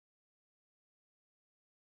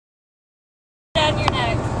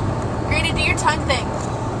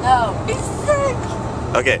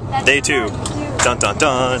Okay, day 2. Dun dun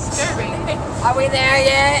dun. Are we there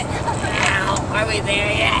yet? Are we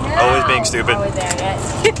there yet? Always being stupid. Are we there yet?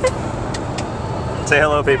 Say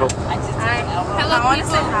hello, people. Hello, I want to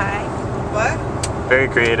say hi. What? Very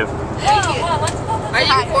creative. Thank you. Are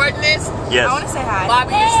you recording this? Yes. I want to say hi.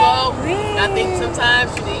 Bobby, you're slow. I think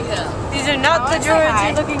sometimes you need help. These are not the droids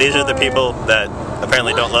you're looking for. These are the people that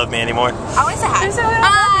apparently don't love me anymore. I want to say hi.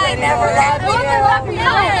 I never loved you.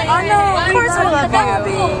 Oh no, of course I love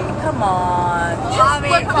Bobby. Come on.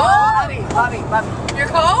 Bobby. Bobby. You're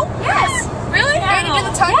cold? Yes. Really? Grady, do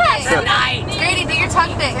the tongue thing. Tonight. Grady, do your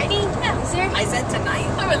tongue thing. Grady, loser. I said tonight.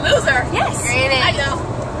 I'm a loser. Yes. Grady. I know.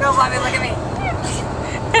 Go, Bobby, look at me.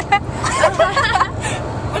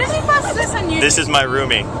 What did we post this on YouTube? This is my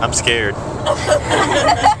roomie. I'm scared.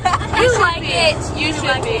 You like it. You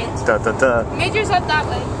should be. Dun dun dun. Major's up that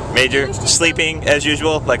way. Major, sleeping as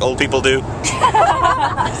usual, like old people do.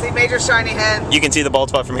 See Major's shiny head. You can see the bald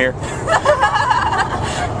spot from here.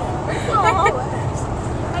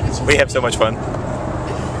 We have so much fun.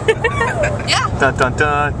 Yeah. Dun dun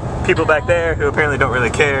dun. People back there who apparently don't really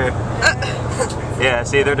care. Yeah,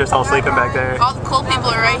 see, they're just all sleeping back there. All the cool people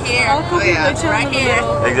are right here. All the cool people are right here.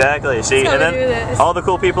 Exactly. See, and then all the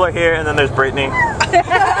cool people are here, and then there's Brittany.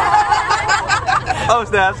 Oh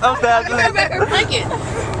snaps! Oh snaps! Like it.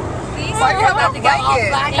 Why you about to get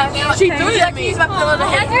it? She threw it at me. She's about to throw the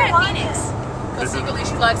head. You're at Phoenix. Because secretly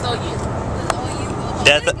she likes OU.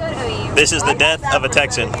 Death. This is the death of a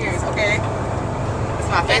Texan. Okay. It's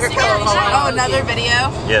my favorite color. Oh, another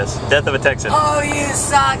video? Yes, death of a Texan. OU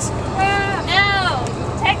sucks. No.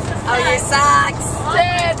 Texas sucks. OU sucks.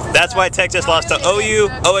 That's why Texas lost to OU,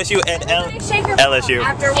 OSU, and LSU.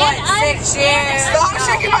 After what? 6 years. Stop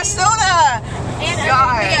shaking my soda.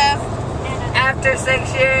 God. After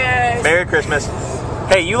 6 years. Merry Christmas.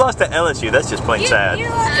 Hey, you lost to LSU. That's just plain sad.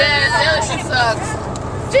 LSU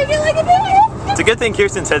sucks. Drink it like a baby. It's a good thing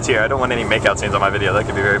Kirsten's head's here. I don't want any makeout scenes on my video. That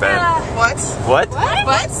could be very bad. What? What?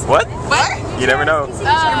 What? What? What? You never know. Oh,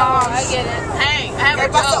 I get it. Hey, I have a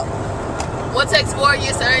joke. What takes 4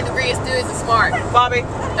 years to earn the degree of students is smart? Bobby.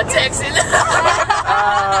 A Texan.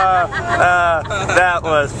 That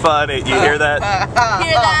was funny. You hear that?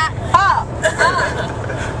 Hear that?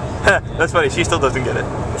 That's funny. She still doesn't get it.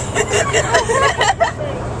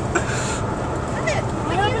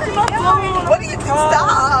 What do you do? Stop.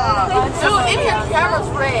 Dude, in here, camera's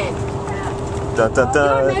red. Dun, dun,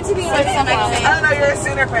 dun. I don't know, you're a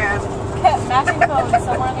Sooner fan.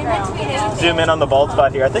 Zoom in on the bald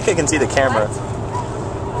spot here. I think I can see the camera. Zoom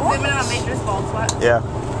in on Major's bald spot. Yeah.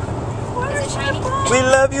 Is it shiny? We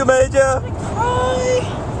love you, Major. We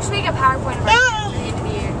should make a PowerPoint of our at the end of the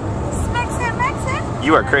year. Maxim.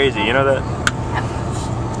 You are crazy. You know that?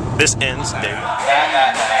 This ends day one.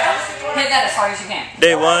 Hit that as hard as you can.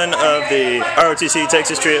 Day 1 of the ROTC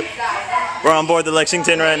Texas trip. We're on board the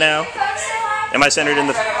Lexington right now. Am I centered in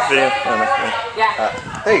the video?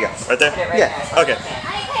 Yeah. There you go. Right there? Yeah. Okay.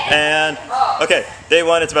 And, okay, day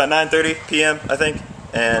 1, it's about 9:30 p.m., I think.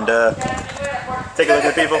 And, take a look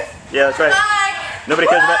at the people. Yeah, that's right. Nobody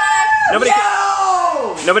cares about...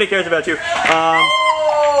 Nobody cares about you.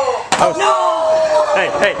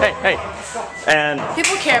 Hey. And...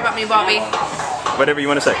 People care about me, Bobby. Whatever you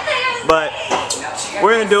want to say. But,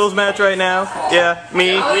 we're in a duels match right now. Yeah,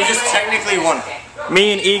 me. We just technically won.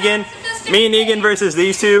 Me and Egan. Me and Egan versus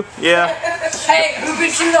these two. Yeah. Hey, who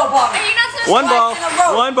beat you though, Bobby? One ball.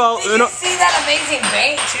 One ball. Did you see that amazing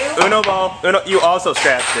bait too? Uno ball. Uno. You also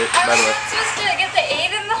scratched it, by the way. Just to get the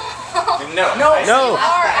 8 in the hole. No. No.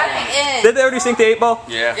 Or at the end. Did they already sink the 8 ball?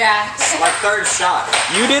 Yeah. Yeah. My third shot.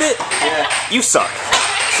 You did it? Yeah. You suck.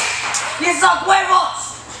 You suck huevos!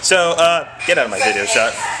 So, get out of my video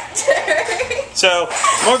shot. So,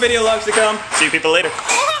 more video logs to come. See you people later.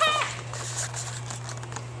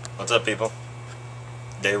 What's up, people?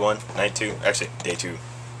 Day 1, night 2. Actually, day 2,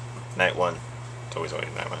 night 1. It's always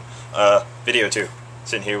night 1. Video 2.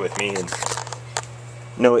 Sitting here with me and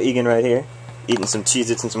Noah Egan right here. Eating some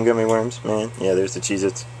Cheez-Its and some gummy worms. Man, yeah, there's the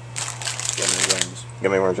Cheez-Its.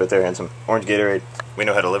 Gummy worms right there and some orange Gatorade. We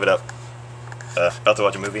know how to live it up. About to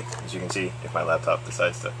watch a movie, as you can see, if my laptop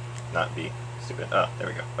decides to not be stupid. Oh, there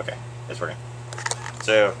we go. Okay, it's working.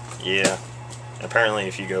 So, yeah. Apparently,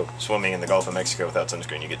 if you go swimming in the Gulf of Mexico without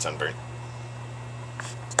sunscreen, you get sunburned.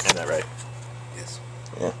 Isn't that right? Yes.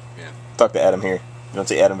 Yeah. Yeah. Talk to Adam here. You don't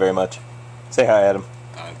see Adam very much. Say hi, Adam.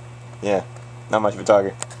 Hi. Yeah. Not much of a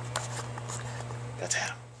talker. That's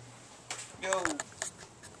Adam. Yo.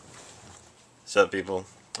 What's up, people?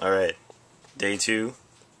 Alright. Day 2.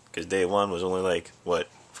 Because day 1 was only like, what,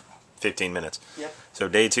 15 minutes. Yep. So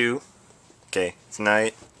day 2, okay, it's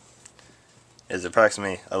night, is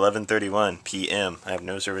approximately 11:31 p.m. I have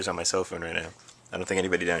no service on my cell phone right now. I don't think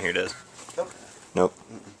anybody down here does. Nope.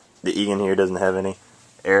 The Egan here doesn't have any.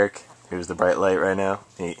 Eric, here's the bright light right now.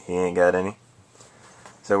 He ain't got any.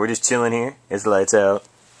 So we're just chilling here. His lights out.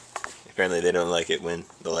 Apparently they don't like it when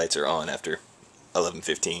the lights are on after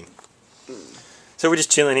 11:15. So we're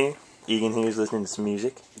just chilling here. Egan here is listening to some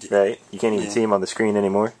music, right? You can't even see him on the screen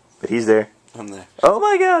anymore, but he's there. I'm there. Oh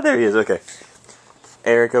my god, there he is, okay.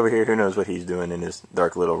 Eric over here, who knows what he's doing in his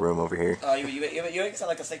dark little room over here. Oh, you make it sound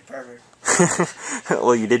like a sick pervert.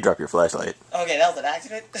 Well, you did drop your flashlight. Okay, that was an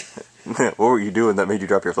accident. What were you doing that made you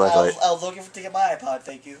drop your flashlight? I was looking to get my iPod,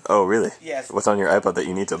 thank you. Oh, really? Yes. What's on your iPod that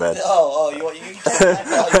you need so bad? You get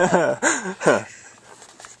my iPod.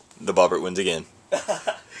 The Bobbert wins again.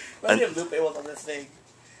 Imagine if Lupe was on this thing.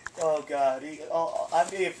 Oh god, I'm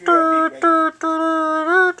being infuriated.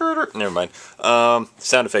 Right? Never mind.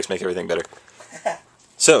 Sound effects make everything better.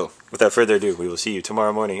 So, without further ado, we will see you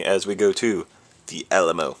tomorrow morning as we go to the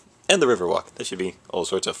Alamo and the Riverwalk. That should be all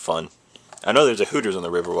sorts of fun. I know there's a Hooters on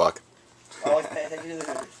the Riverwalk. Always pay attention to the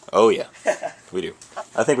Hooters. Oh yeah, we do.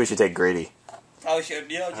 I think we should take Grady. Oh, we should.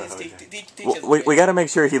 Just teach us. We got to make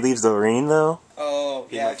sure he leaves the arena though. Oh,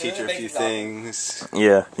 He yeah. might teach her a few things.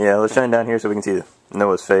 Yeah. Let's shine down here so we can see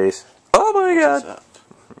Noah's face. Oh my god! What's up?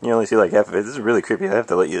 You only see like half of it. This is really creepy. I have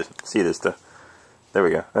to let you see this stuff. There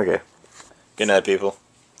we go. Okay. Good night, people.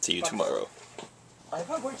 See you tomorrow.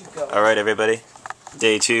 Where'd you go? All right, everybody.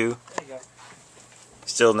 Day 2. There you go.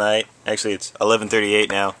 Still night. Actually, it's 11:38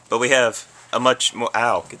 now. But we have a much more.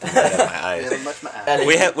 Ow! Get the light out of my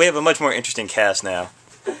eyes. We have a much more interesting cast now.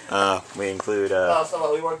 We include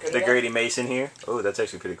So we weren't good the yet? Grady Mason here. Oh, that's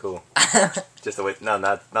actually pretty cool. Just the way. No,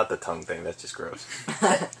 not the tongue thing. That's just gross.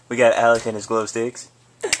 We got Alec and his glow sticks.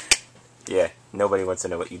 Yeah, nobody wants to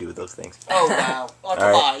know what you do with those things. Oh, wow. Oh,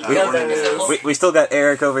 come Alright. on. We still got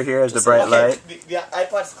Eric over here as the bright light. The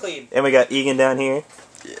iPod's clean. And we got Egan down here.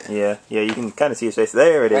 Yeah, you can kind of see his face.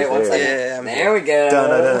 There it is. Wait, one second. Yeah, There we go. Dun,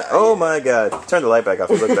 dun, dun. Oh my god. Turn the light back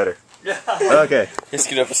off. You look better. Okay. Let's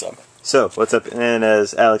get up with some. So, what's up? And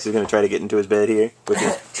as Alex is going to try to get into his bed here, which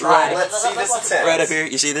is Try. Let's see this attempt. right up here.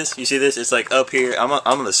 You see this? You see this? It's like up here. I'm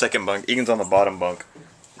on the second bunk. Egan's on the bottom bunk.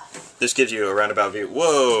 This gives you a roundabout view.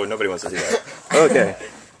 Whoa, nobody wants to see that. Okay.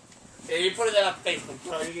 Yeah, you put it on Facebook,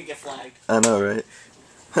 bro. You can get flagged. I know, right?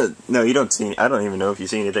 No, you don't see. I don't even know if you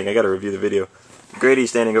see anything. I got to review the video. Grady's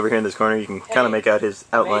standing over here in this corner. You can kind of make out his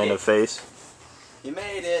outline of face. You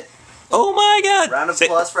made it. Oh my god! Round of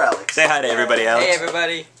applause for Alex. Say hi to everybody, Alex. Hey,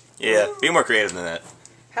 everybody. Yeah, be more creative than that.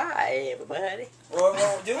 Hi, everybody. Or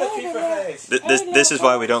do a creeper face. This is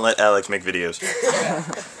why we don't let Alex make videos.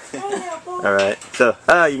 Alright, so,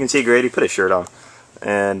 you can see Grady put a shirt on.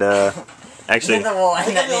 And, actually... You're the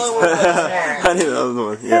one that needs to I need another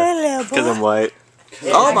one, yeah. Because I'm white.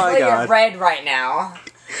 Oh my god. You're red right now.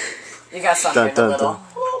 You got something Dun, a dun,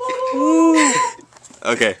 little.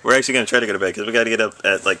 Okay, we're actually going to try to go to bed because we got to get up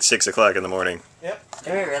at like 6 o'clock in the morning. Yep.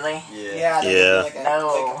 Do we really? Yeah. Yeah. Like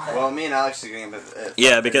No. Well, me and Alex are going to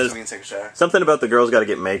Yeah, because- so we can take a shower. Something about the girls got to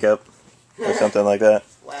get makeup. Or something like that.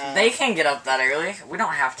 Wow. They can get up that early. We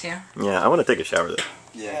don't have to. Yeah, I want to take a shower though.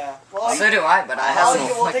 Yeah. Well, So do I, but I I'll have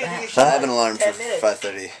we'll like take that. a shower I have an alarm in for 10 minutes.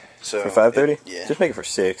 5:30. So For 5:30? Yeah. Just make it for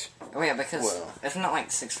 6. Oh yeah, because Well. isn't it like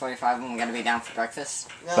 6:45 when we gotta be down for breakfast?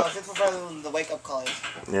 No, 6:45 is the wake up call is.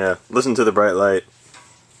 Yeah, listen to the bright light.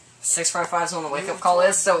 6:45 is when the wake up call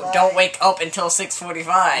is, so don't wake up until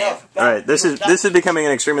 6:45. Alright, this is becoming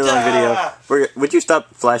an extremely long video. Would you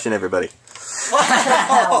stop flashing everybody?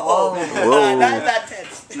 Whoa. Whoa. Not that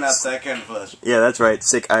tense. Not that kind of flash. Yeah, that's right.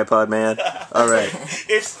 Sick iPod man. Alright.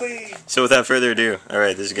 It's clean. So without further ado,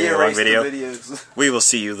 alright, this is going to be a long video. Videos. We will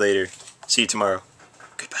see you later. See you tomorrow.